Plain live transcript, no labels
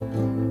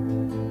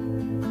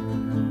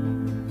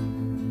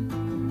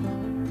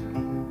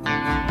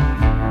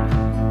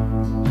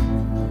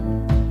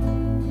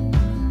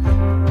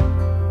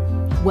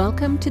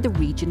to the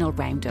Regional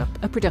Roundup,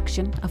 a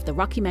production of the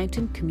Rocky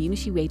Mountain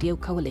Community Radio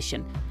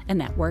Coalition, a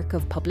network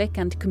of public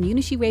and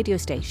community radio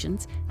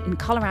stations in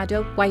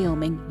Colorado,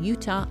 Wyoming,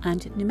 Utah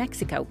and New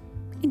Mexico,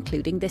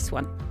 including this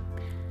one.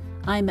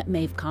 I'm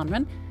Maeve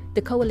Conran,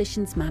 the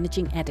Coalition's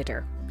managing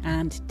editor,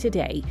 and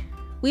today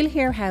we'll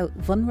hear how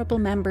vulnerable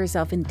members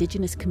of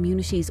Indigenous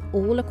communities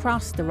all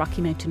across the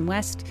Rocky Mountain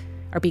West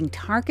are being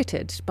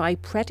targeted by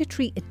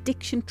predatory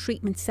addiction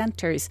treatment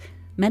centres,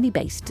 many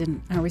based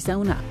in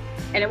Arizona.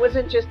 And it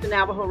wasn't just the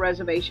Navajo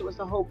Reservation, it was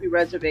the Hopi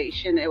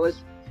Reservation, it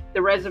was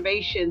the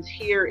reservations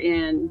here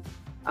in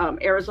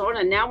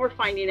Arizona. Now we're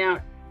finding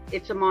out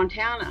it's in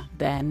Montana.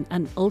 Then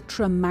an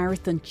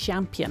ultra-marathon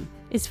champion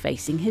is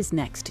facing his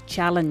next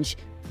challenge,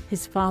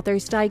 his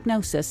father's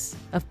diagnosis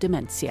of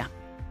dementia.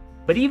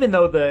 But even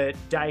though the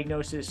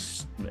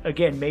diagnosis,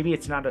 again, maybe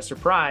it's not a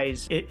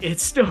surprise,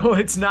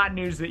 it's not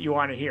news that you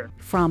want to hear.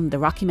 From the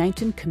Rocky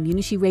Mountain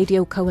Community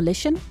Radio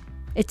Coalition,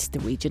 it's the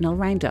Regional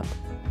Roundup.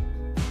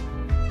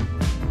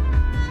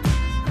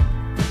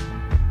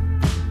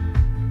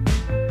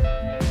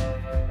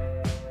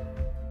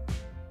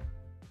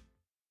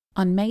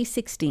 On May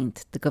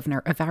 16th, the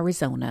Governor of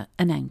Arizona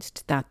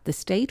announced that the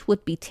state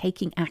would be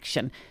taking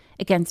action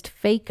against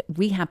fake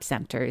rehab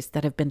centres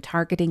that have been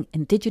targeting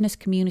Indigenous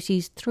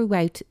communities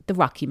throughout the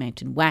Rocky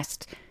Mountain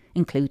West,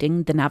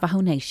 including the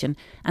Navajo Nation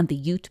and the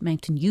Ute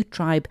Mountain Ute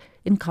Tribe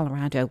in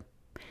Colorado.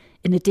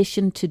 In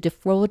addition to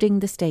defrauding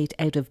the state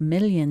out of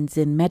millions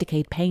in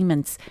Medicaid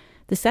payments,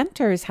 the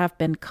centres have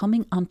been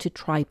coming onto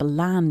tribal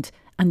land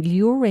and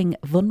luring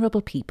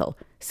vulnerable people,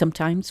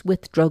 sometimes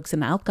with drugs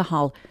and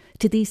alcohol,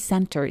 to these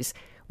centres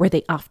where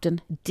they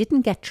often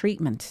didn't get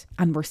treatment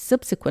and were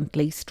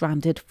subsequently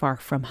stranded far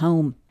from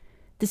home.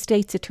 The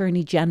state's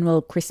Attorney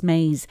General, Chris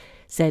Mays,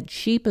 said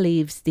she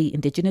believes the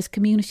Indigenous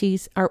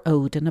communities are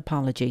owed an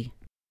apology.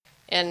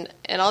 And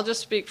I'll just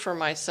speak for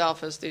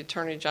myself as the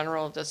Attorney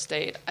General of the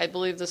state. I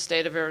believe the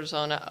state of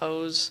Arizona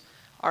owes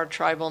our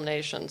tribal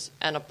nations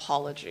an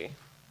apology.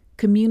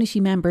 Community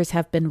members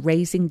have been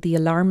raising the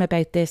alarm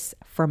about this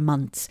for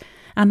months.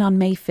 And on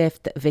May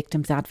 5th,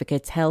 victims'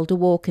 advocates held a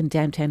walk in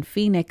downtown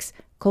Phoenix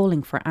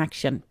calling for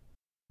action.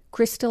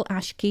 Crystal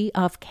Ashkey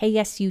of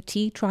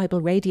KSUT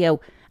Tribal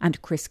Radio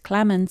and Chris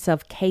Clemens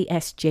of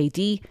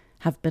KSJD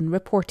have been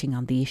reporting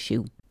on the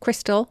issue.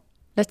 Crystal,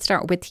 let's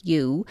start with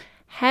you.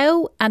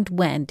 How and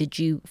when did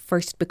you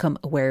first become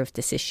aware of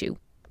this issue?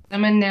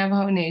 I'm a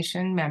Navajo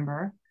Nation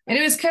member, and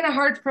it was kind of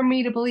hard for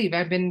me to believe.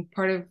 I'm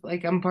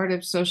part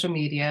of social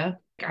media.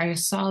 I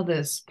saw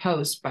this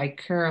post by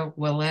Carol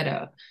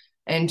Willetta,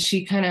 and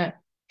she kind of,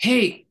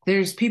 hey,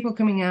 there's people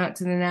coming out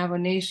to the Navajo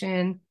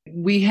Nation.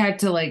 We had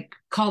to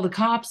call the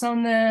cops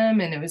on them.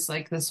 And it was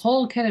this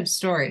whole kind of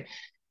story.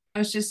 I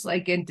was just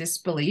in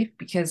disbelief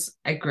because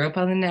I grew up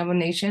on the Navajo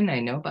Nation. I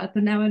know about the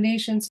Navajo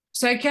Nations.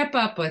 So I kept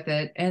up with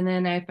it. And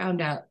then I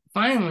found out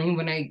finally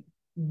when I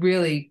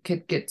really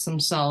could get some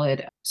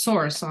solid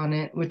source on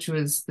it, which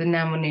was the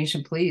Navajo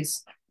Nation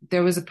Police.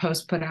 There was a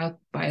post put out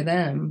by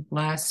them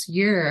last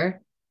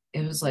year.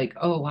 It was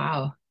oh,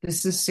 wow,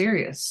 this is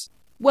serious.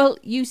 Well,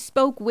 you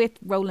spoke with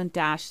Roland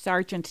Dash,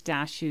 Sergeant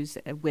Dash, who's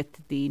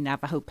with the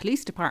Navajo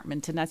Police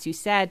Department. And as you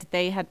said,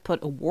 they had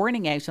put a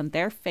warning out on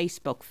their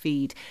Facebook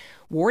feed,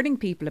 warning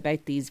people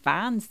about these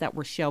vans that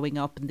were showing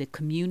up in the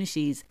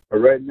communities.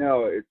 Right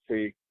now, it's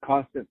a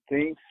constant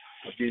thing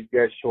of these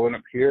guys showing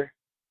up here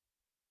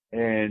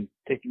and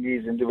taking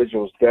these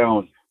individuals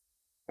down.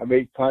 I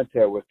made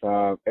contact with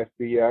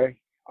FBI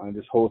on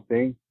this whole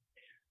thing.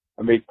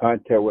 I made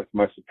contact with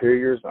my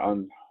superiors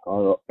on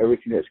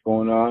everything that's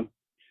going on.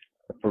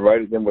 I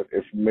provided them with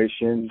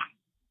information.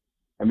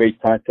 I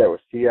made contact with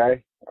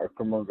CI, our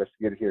criminal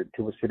investigator here in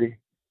Tuba City,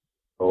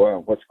 for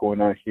what's going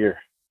on here.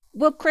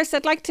 Well, Chris,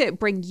 I'd like to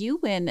bring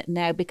you in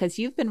now because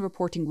you've been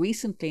reporting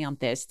recently on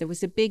this. There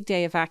was a big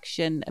day of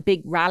action, a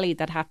big rally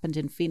that happened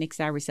in Phoenix,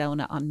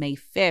 Arizona on May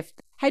 5th.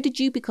 How did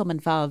you become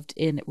involved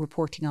in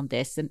reporting on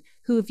this and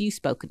who have you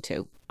spoken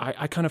to?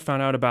 I kind of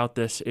found out about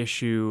this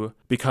issue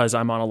because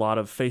I'm on a lot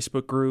of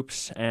Facebook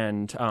groups,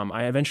 and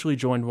I eventually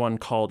joined one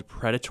called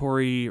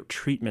Predatory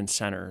Treatment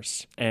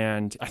Centers.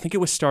 And I think it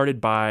was started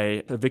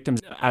by a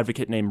victim's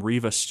advocate named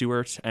Reva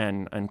Stewart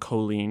and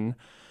Colleen,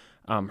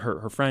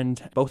 her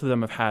friend. Both of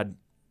them have had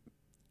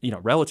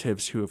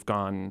relatives who have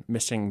gone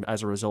missing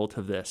as a result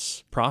of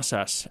this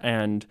process.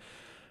 And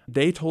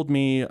they told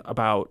me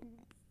about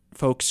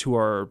folks who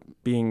are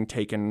being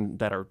taken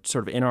that are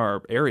sort of in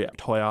our area,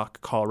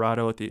 Toyoak,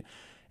 Colorado,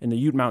 in the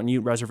Ute Mountain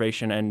Ute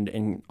Reservation,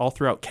 and all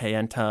throughout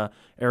Kayenta,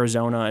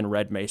 Arizona, and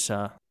Red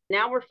Mesa.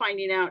 Now we're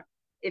finding out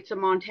it's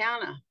in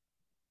Montana.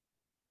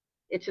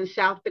 It's in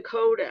South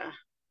Dakota.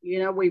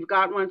 We've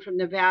got one from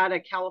Nevada,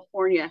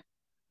 California,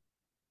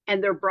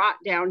 and they're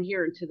brought down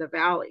here into the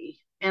valley.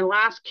 And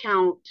last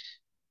count,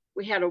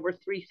 we had over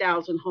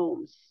 3,000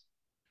 homes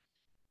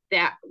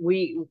that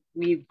we've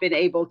been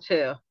able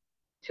to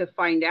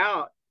find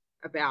out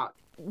about.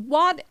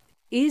 What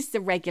is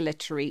the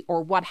regulatory,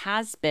 or what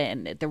has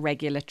been the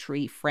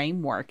regulatory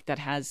framework that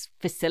has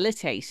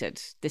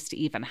facilitated this to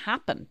even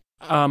happen?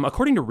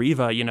 According to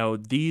Reva,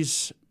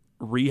 these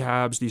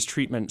rehabs, these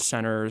treatment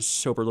centers,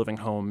 sober living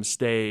homes,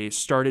 they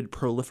started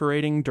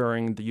proliferating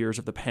during the years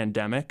of the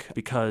pandemic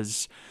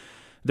because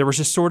there was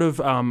just sort of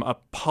a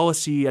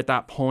policy at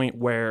that point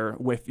where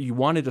if you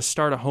wanted to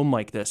start a home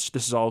like this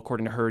is all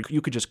according to her,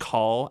 you could just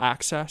call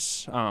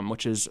Access,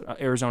 which is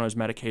Arizona's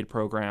Medicaid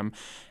program,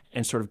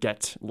 and sort of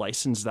get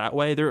licensed that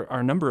way. There are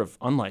a number of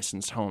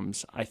unlicensed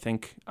homes, I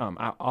think,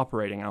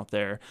 operating out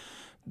there.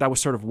 That was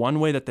sort of one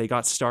way that they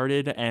got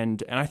started.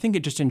 And I think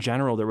it just in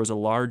general, there was a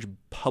large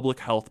public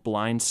health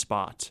blind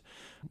spot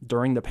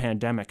during the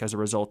pandemic as a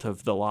result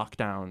of the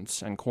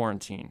lockdowns and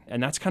quarantine.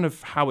 And that's kind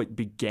of how it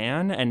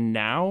began. And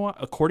now,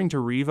 according to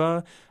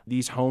Riva,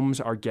 these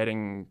homes are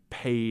getting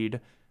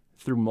paid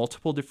through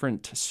multiple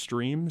different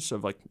streams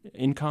of like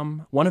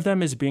income. One of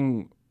them is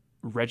being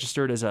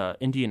registered as an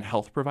Indian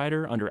health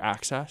provider under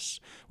Access,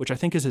 which I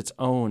think is its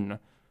own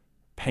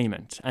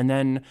payment. And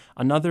then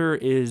another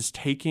is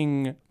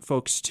taking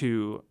folks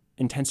to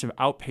intensive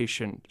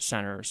outpatient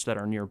centers that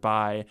are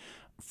nearby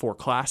for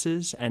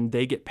classes, and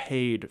they get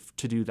paid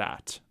to do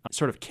that.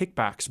 Sort of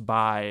kickbacks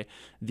by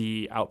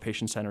the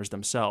outpatient centers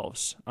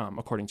themselves,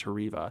 according to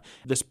Riva.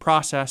 This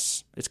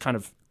process is kind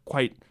of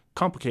quite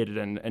complicated,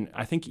 and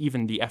I think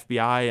even the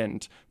FBI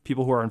and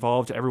people who are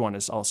involved, everyone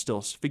is all still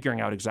figuring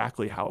out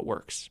exactly how it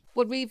works.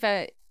 Well,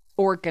 Riva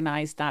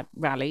organised that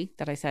rally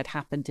that I said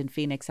happened in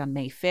Phoenix on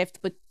May 5th,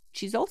 but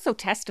she's also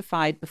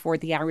testified before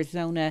the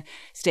Arizona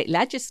state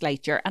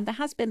legislature, and there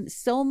has been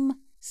some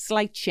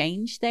slight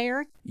change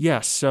there.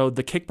 Yes, so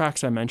the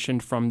kickbacks I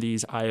mentioned from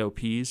these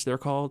IOPs, they're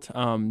called,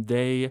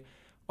 they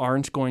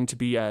aren't going to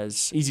be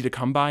as easy to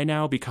come by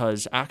now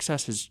because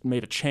Access has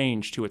made a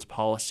change to its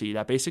policy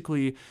that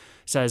basically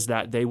says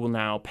that they will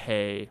now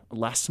pay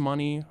less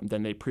money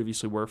than they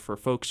previously were for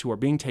folks who are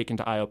being taken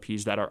to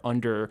IOPs that are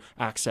under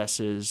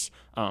Access's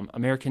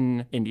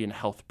American Indian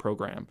Health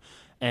Program.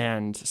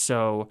 And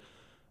so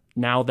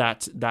now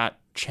that that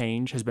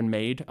change has been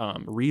made,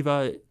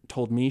 Riva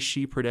told me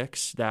she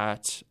predicts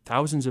that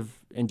thousands of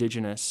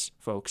Indigenous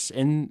folks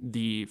in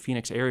the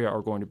Phoenix area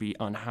are going to be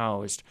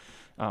unhoused,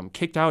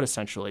 kicked out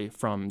essentially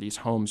from these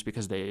homes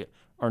because they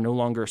are no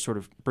longer sort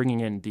of bringing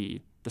in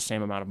the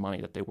same amount of money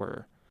that they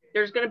were.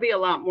 There's going to be a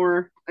lot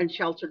more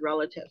unsheltered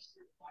relatives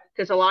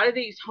because a lot of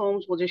these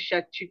homes will just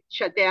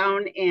shut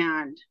down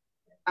and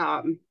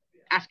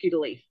ask you to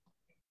leave.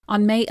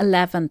 On May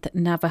 11th,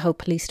 Navajo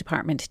Police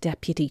Department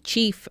Deputy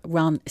Chief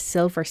Ron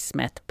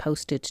Silversmith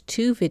posted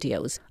 2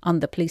 videos on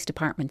the police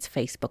department's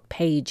Facebook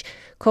page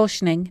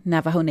cautioning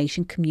Navajo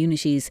Nation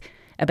communities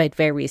about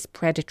various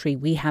predatory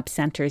rehab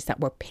centres that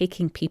were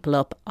picking people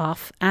up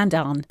off and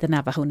on the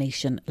Navajo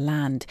Nation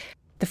land.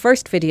 The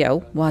first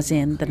video was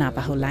in the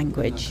Navajo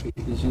language.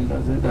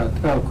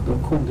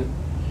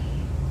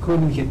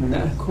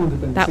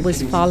 That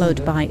was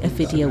followed by a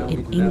video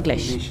in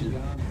English.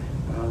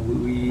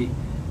 We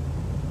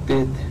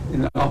did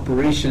an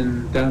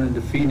operation down in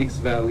the Phoenix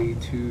Valley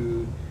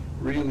to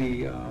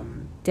really...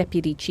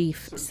 Deputy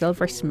Chief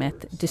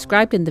Silversmith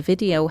described in the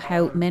video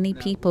how many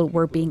people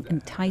were being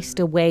enticed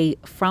away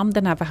from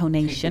the Navajo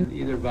Nation.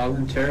 Either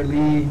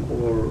voluntarily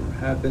or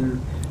have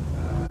been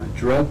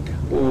drugged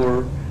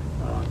or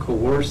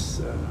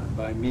coerced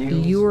by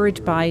meals.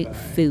 Lured by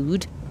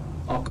food.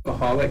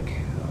 Alcoholic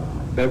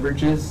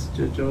beverages.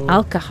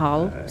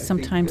 Alcohol,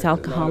 sometimes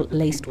alcohol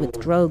laced with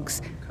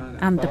drugs,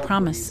 and the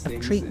promise of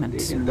treatment.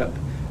 They end up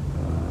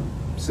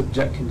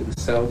subjecting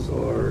themselves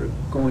or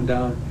going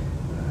down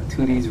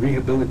to these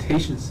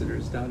rehabilitation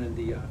centers down in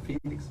the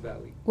Phoenix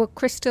Valley. Well,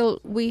 Crystal,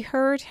 we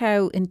heard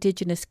how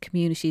Indigenous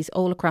communities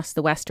all across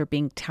the West are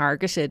being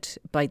targeted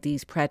by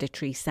these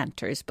predatory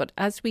centres. But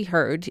as we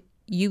heard,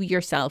 you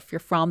yourself, you're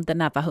from the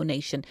Navajo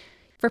Nation.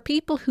 For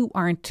people who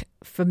aren't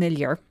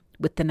familiar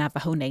with the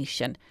Navajo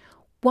Nation,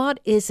 what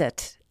is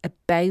it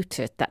about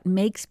it that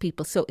makes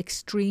people so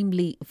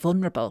extremely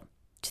vulnerable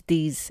to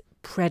these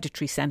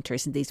predatory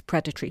centres and these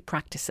predatory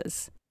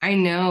practices? I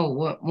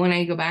know when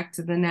I go back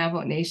to the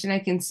Navajo Nation, I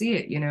can see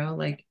it,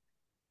 like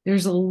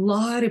there's a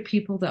lot of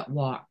people that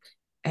walk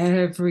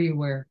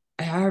everywhere.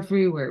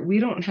 We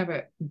don't have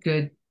a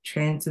good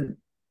transit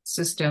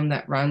system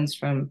that runs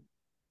from,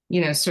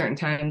 certain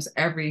times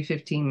every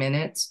 15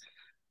 minutes.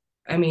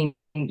 I mean,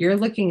 you're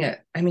looking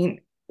at,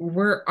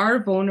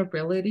 our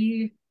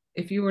vulnerability,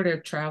 if you were to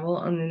travel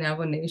on the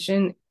Navajo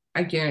Nation,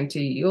 I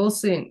guarantee you'll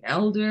see an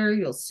elder,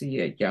 you'll see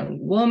a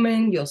young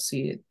woman, you'll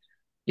see a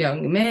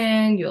young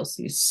man, you'll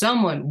see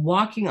someone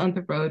walking on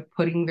the road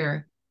putting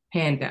their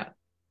hand out.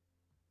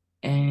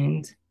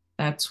 And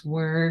that's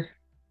where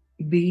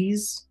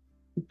these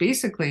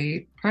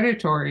basically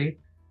predatory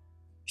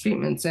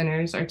treatment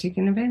centers are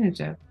taken advantage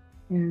of.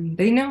 And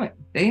they know it.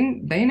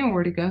 They know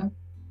where to go.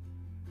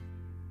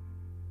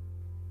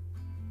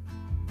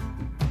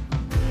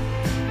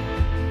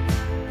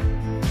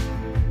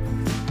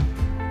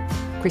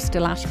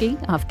 Crystal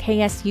Ashke of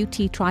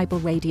KSUT Tribal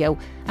Radio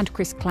and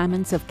Chris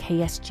Clemens of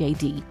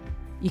KSJD.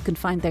 You can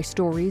find their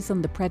stories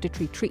on the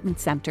predatory treatment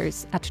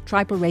centres at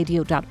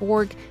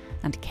tribalradio.org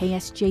and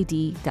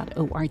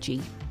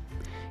ksjd.org.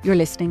 You're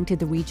listening to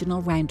the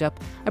Regional Roundup,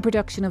 a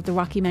production of the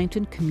Rocky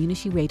Mountain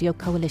Community Radio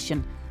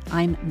Coalition.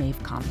 I'm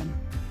Maeve Conlon.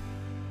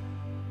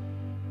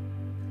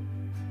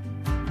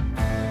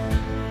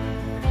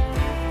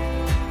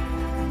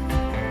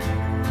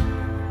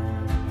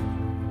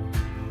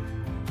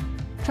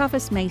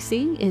 Travis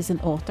Macy is an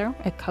author,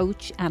 a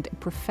coach and a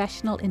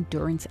professional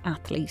endurance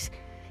athlete.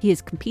 He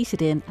has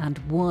competed in and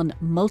won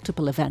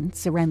multiple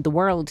events around the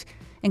world,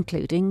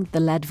 including the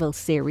Leadville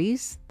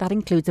Series. That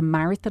includes a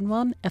marathon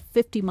run, a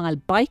 50-mile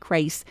bike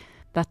race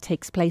that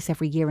takes place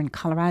every year in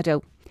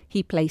Colorado.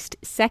 He placed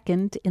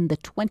second in the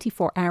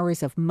 24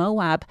 Hours of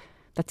Moab,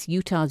 that's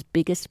Utah's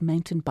biggest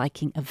mountain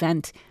biking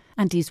event,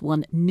 and he's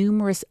won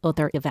numerous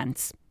other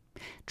events.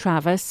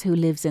 Travis, who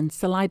lives in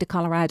Salida,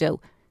 Colorado,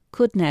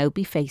 could now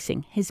be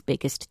facing his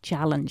biggest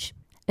challenge,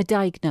 a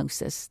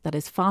diagnosis that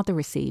his father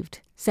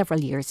received several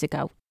years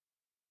ago.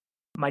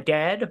 My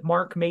dad,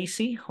 Mark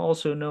Macy,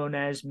 also known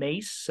as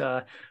Mace,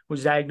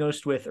 was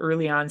diagnosed with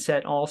early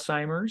onset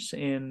Alzheimer's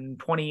in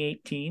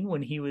 2018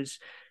 when he was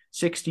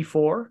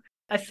 64.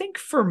 I think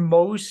for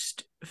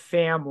most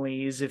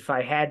families, if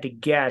I had to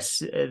guess,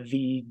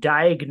 the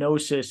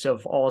diagnosis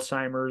of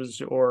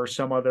Alzheimer's or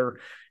some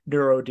other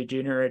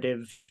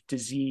neurodegenerative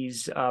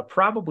disease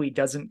probably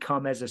doesn't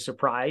come as a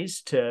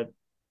surprise to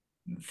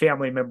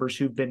family members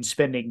who've been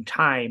spending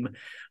time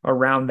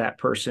around that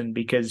person,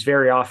 because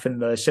very often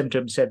the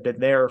symptoms have been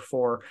there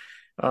for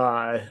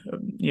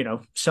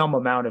some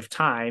amount of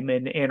time.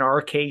 And in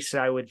our case,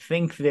 I would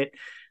think that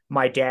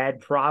my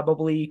dad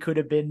probably could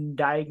have been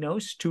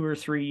diagnosed 2 or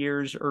 3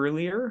 years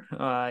earlier,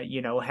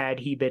 had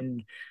he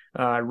been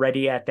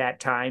ready at that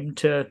time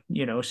to,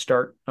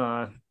 start,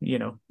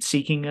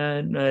 seeking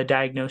a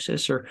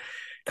diagnosis or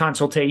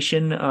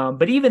consultation.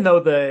 But even though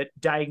the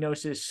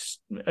diagnosis,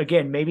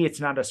 again, maybe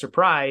it's not a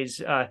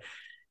surprise,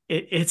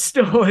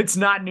 it's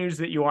not news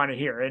that you want to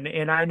hear.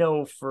 And I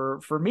know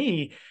for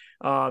me,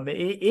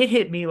 it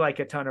hit me like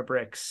a ton of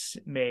bricks,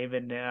 Maeve.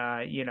 And,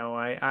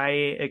 I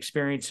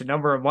experienced a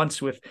number of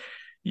months with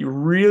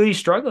really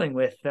struggling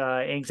with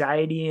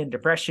anxiety and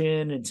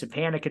depression and some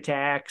panic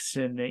attacks.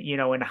 And,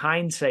 in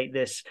hindsight,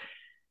 this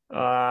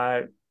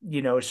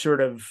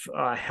sort of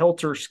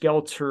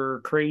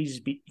helter-skelter,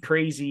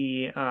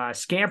 crazy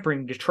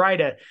scampering to try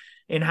to,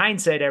 in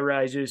hindsight, I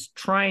realized it was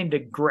trying to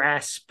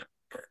grasp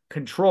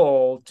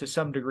control to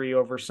some degree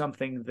over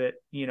something that,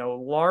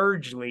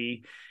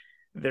 largely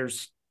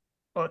there's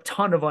a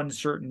ton of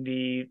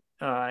uncertainty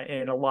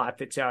and a lot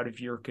that's out of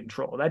your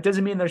control. That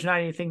doesn't mean there's not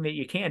anything that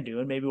you can do,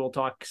 and maybe we'll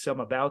talk some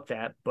about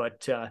that.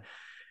 But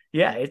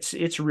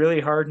it's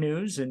really hard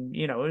news, and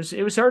it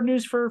was hard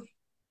news for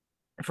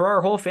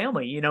our whole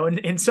family.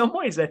 In some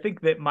ways, I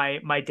think that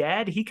my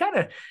dad, he kind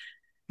of,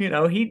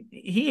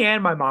 he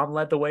and my mom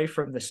led the way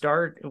from the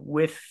start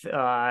with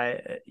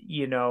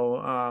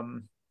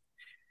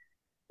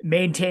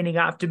maintaining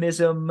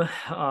optimism,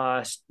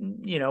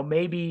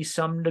 maybe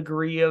some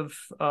degree of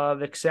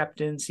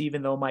acceptance,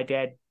 even though my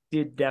dad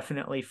did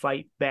definitely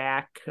fight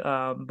back.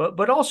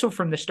 But also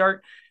from the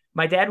start,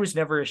 my dad was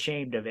never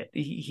ashamed of it.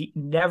 He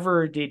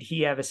never did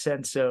he have a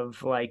sense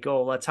of like,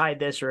 oh, let's hide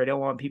this, or I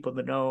don't want people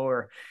to know,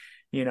 or,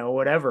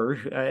 whatever.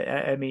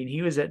 I mean,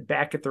 he was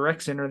back at the rec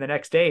center the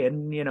next day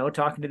and,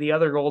 talking to the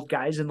other old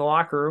guys in the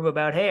locker room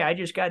about, hey, I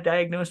just got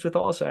diagnosed with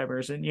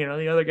Alzheimer's. And,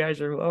 the other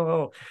guys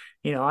are,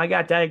 I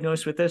got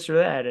diagnosed with this or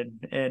that.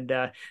 And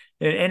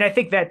I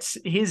think that's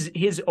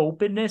his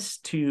openness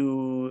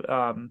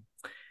to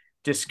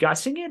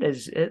discussing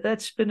it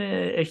that's been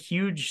a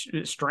huge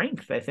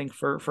strength, I think,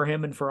 for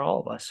him and for all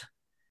of us.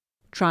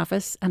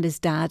 Travis and his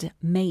dad,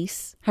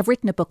 Mace, have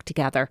written a book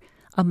together,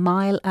 A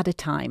Mile at a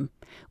Time,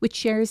 which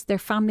shares their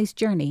family's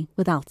journey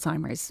with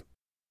Alzheimer's.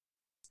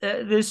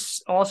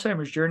 This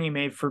Alzheimer's journey,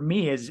 Maeve, for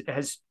me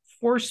has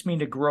forced me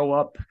to grow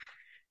up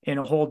in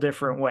a whole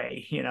different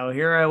way.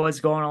 Here I was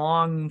going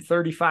along,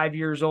 35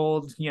 years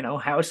old,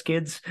 house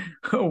kids,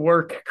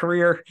 work,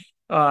 career,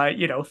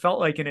 felt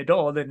like an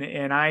adult.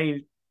 And I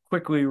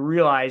quickly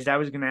realized I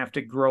was going to have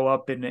to grow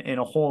up in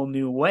a whole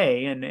new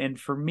way. And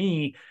for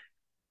me,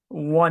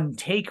 one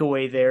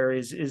takeaway there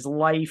is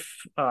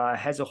life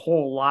has a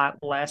whole lot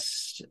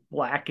less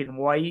black and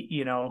white,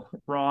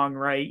 wrong,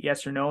 right,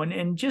 yes or no,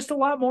 and just a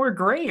lot more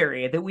gray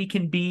area that we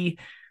can be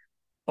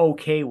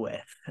okay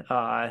with,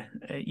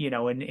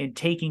 and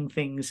taking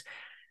things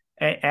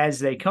as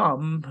they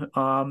come,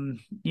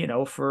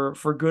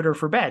 for good or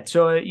for bad.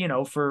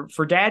 So,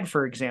 for Dad,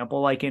 for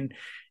example, like in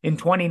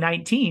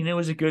 2019, it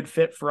was a good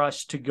fit for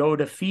us to go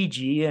to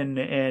Fiji and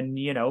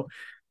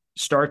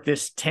start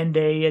this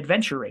 10-day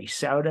adventure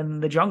race out in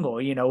the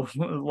jungle,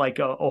 like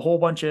a whole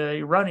bunch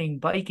of running,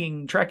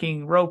 biking,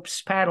 trekking,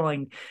 ropes,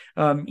 paddling,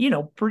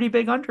 pretty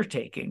big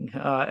undertaking.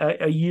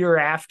 A year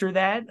after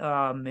that,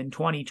 in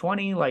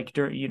 2020, like,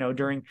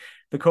 during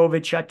the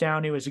COVID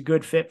shutdown, it was a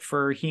good fit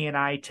for he and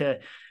I to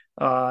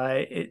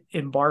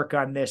embark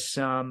on this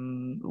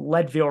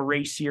Leadville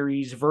Race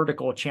Series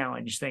vertical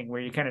challenge thing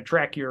where you kind of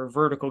track your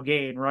vertical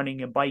gain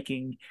running and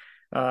biking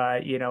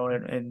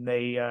and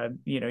they,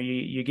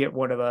 you get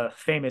one of the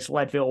famous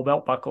Leadville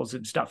belt buckles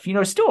and stuff,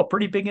 still a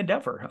pretty big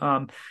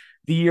endeavor.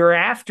 The year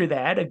after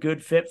that, a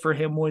good fit for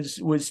him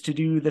was to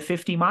do the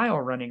 50-mile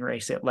running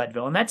race at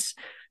Leadville. And that's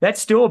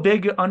still a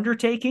big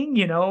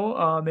undertaking,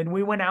 and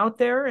we went out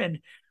there and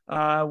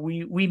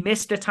we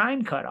missed a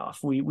time cutoff.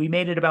 We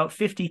made it about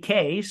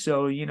 50K.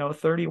 So,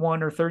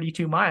 31 or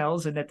 32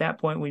 miles. And at that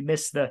point we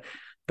missed the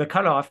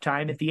cutoff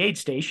time at the aid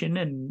station.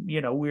 And,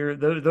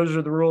 those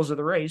are the rules of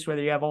the race,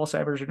 whether you have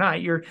Alzheimer's or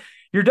not, you're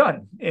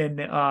done. And,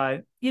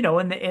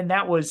 and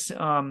that was,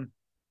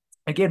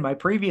 again, my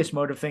previous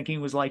mode of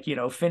thinking was like,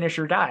 finish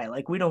or die.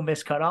 Like, we don't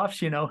miss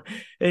cutoffs,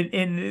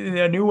 in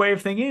a new way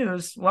of thinking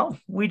was, well,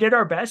 we did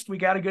our best. We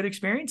got a good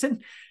experience,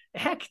 and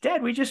heck,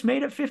 Dad, we just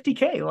made it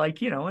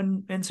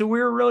 50K, and so we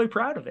were really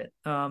proud of it.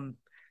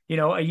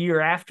 A year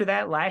after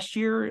that, last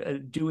year,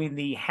 doing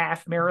the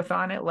half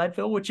marathon at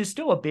Leadville, which is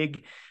still a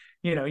big,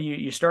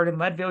 you start in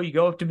Leadville, you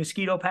go up to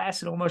Mosquito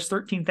Pass at almost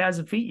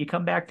 13,000 feet, you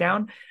come back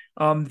down.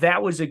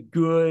 That was a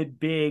good,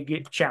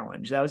 big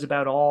challenge. That was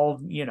about all,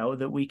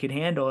 that we could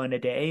handle in a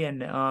day.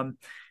 And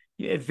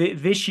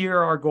this year,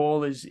 our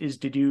goal is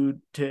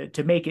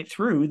to make it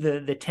through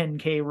the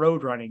 10K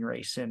road running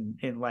race in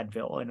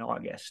Leadville in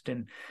August.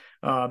 And,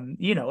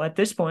 at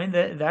this point,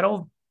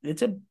 that'll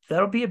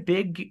be a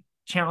big,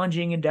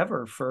 challenging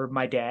endeavor for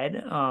my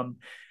dad.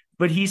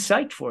 But he's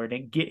psyched for it,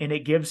 and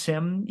it gives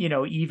him,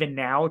 even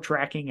now,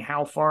 tracking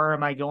how far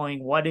am I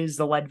going? What is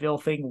the Leadville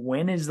thing?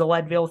 When is the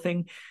Leadville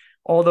thing?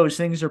 All those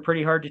things are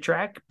pretty hard to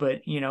track,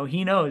 but,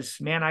 he knows,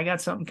 man, I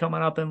got something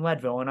coming up in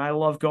Leadville and I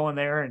love going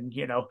there, and,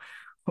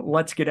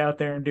 let's get out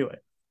there and do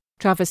it.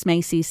 Travis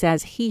Macy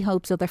says he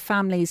hopes other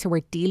families who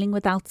are dealing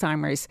with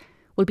Alzheimer's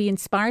will be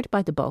inspired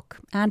by the book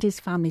and his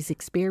family's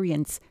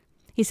experience.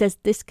 He says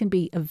this can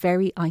be a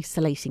very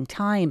isolating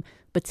time,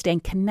 but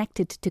staying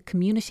connected to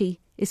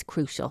community is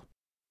crucial.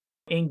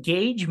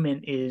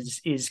 Engagement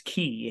is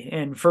key.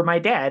 And for my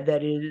dad,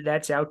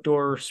 that's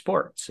outdoor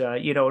sports.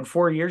 And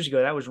 4 years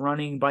ago, that was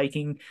running,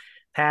 biking,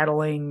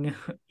 paddling,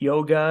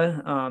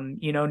 yoga.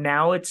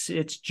 Now it's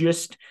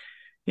just,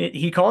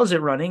 he calls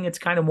it running. It's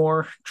kind of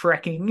more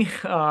trekking.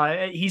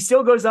 He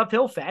still goes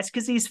uphill fast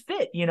because he's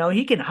fit.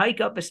 He can hike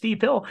up a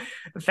steep hill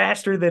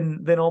faster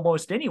than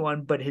almost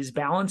anyone, but his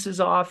balance is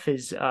off.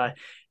 His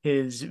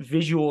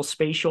visual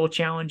spatial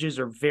challenges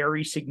are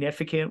very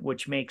significant,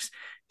 which makes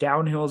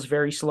downhills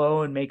very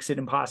slow and makes it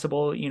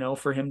impossible,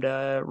 for him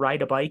to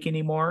ride a bike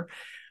anymore.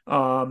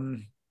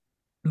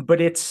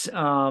 But it's,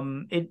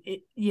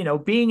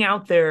 being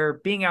out there,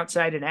 being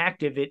outside and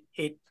active,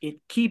 it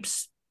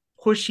keeps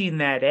pushing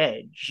that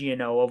edge,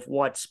 of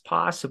what's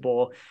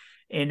possible.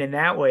 And in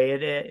that way,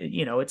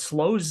 it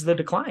slows the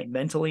decline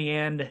mentally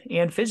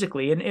and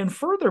physically. And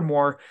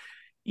furthermore,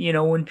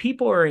 when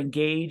people are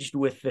engaged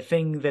with the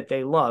thing that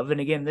they love, and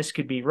again, this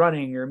could be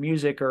running or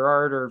music or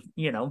art or,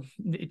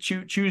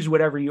 choose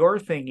whatever your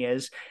thing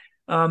is,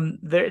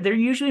 they're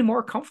usually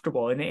more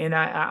comfortable. And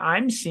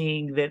I'm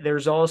seeing that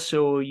there's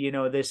also,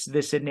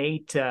 this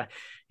innate,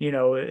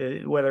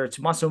 whether it's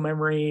muscle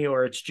memory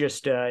or it's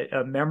just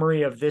a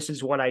memory of this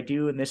is what I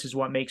do and this is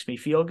what makes me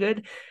feel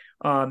good.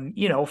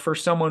 For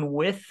someone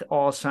with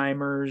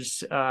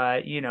Alzheimer's,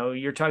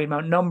 you're talking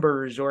about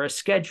numbers or a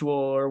schedule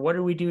or what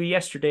did we do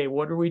yesterday?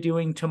 What are we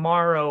doing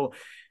tomorrow?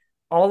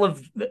 All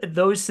of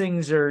those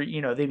things are,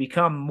 they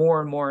become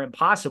more and more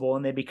impossible,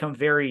 and they become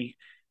very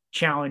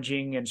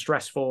challenging and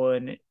stressful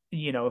and,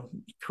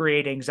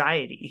 create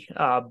anxiety.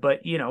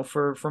 But,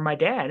 for my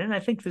dad, and I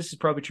think this is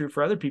probably true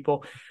for other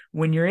people,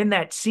 when you're in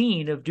that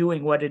scene of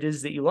doing what it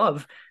is that you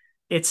love,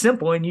 it's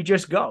simple and you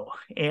just go.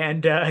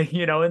 And,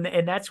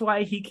 and that's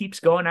why he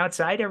keeps going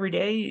outside every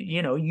day,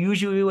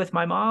 usually with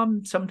my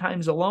mom,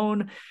 sometimes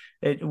alone,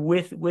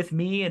 with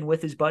me and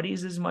with his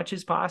buddies as much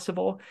as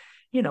possible.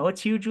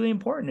 It's hugely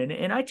important.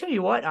 And I tell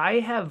you what, I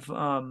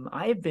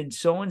have been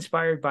so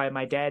inspired by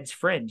my dad's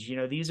friends.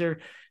 These are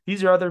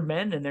other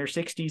men in their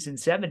 60s and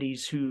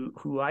 70s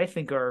who I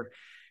think are,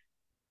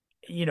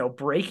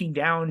 breaking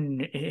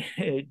down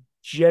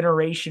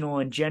generational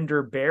and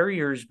gender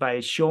barriers by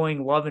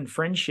showing love and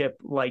friendship,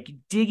 like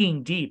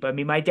digging deep. I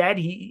mean, my dad,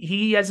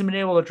 he hasn't been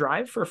able to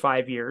drive for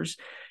 5 years,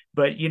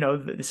 but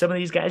some of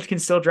these guys can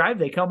still drive.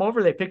 They come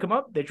over, they pick them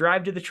up, they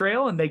drive to the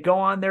trail, and they go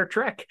on their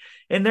trek,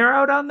 and they're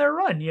out on their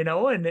run,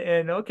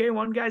 and okay,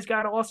 one guy's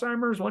got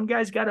Alzheimer's, one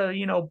guy's got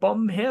a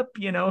bum hip,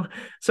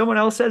 someone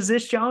else has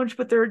this challenge,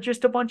 but they're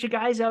just a bunch of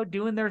guys out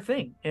doing their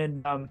thing.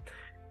 And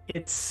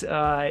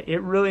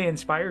it really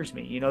inspires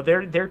me.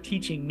 They're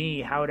teaching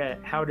me how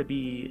to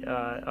be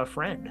a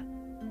friend.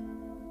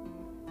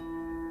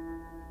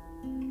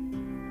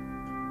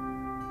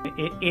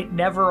 It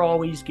never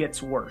always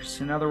gets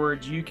worse. In other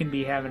words, you can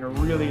be having a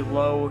really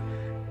low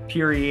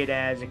period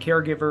as a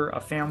caregiver,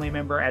 a family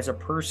member, as a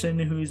person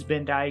who's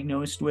been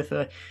diagnosed with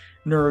a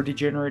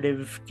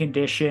neurodegenerative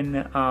condition,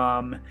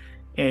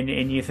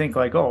 and you think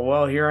like, oh,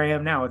 well, here I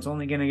am now. It's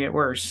only going to get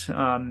worse.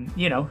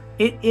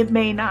 It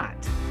may not.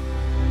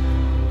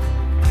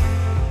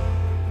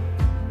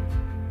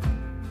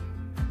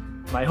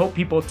 I hope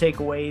people take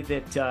away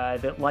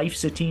that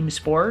life's a team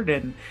sport,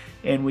 and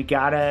we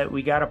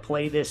gotta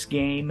play this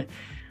game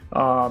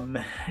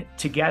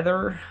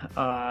together.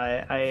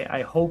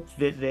 I hope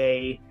that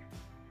they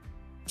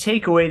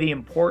take away the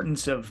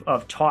importance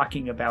of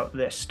talking about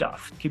this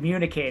stuff,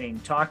 communicating,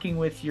 talking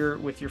with your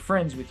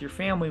friends, with your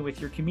family,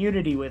 with your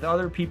community, with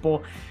other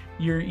people.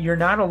 You're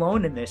not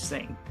alone in this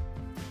thing.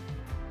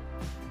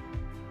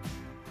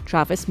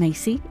 Travis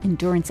Macy,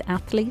 endurance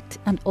athlete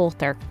and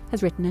author,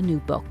 has written a new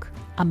book,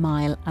 A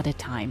Mile at a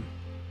Time.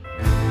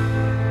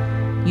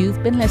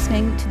 You've been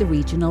listening to the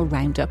Regional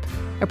Roundup,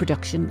 a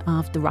production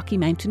of the Rocky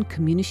Mountain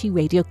Community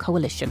Radio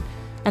Coalition,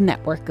 a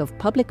network of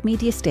public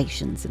media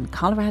stations in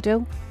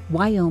Colorado,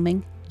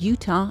 Wyoming,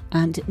 Utah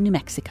and New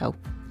Mexico,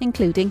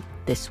 including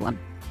this one.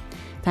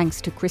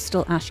 Thanks to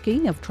Crystal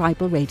Ashke of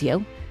Tribal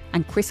Radio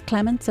and Chris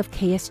Clements of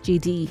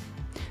KSGD,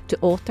 to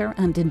author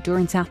and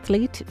endurance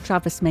athlete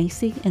Travis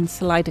Macy in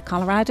Salida,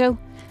 Colorado,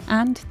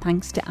 and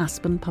thanks to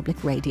Aspen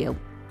Public Radio.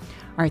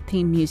 Our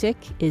theme music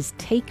is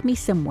Take Me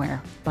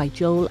Somewhere by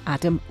Joel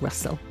Adam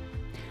Russell.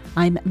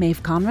 I'm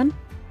Maeve Conran.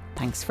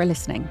 Thanks for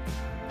listening.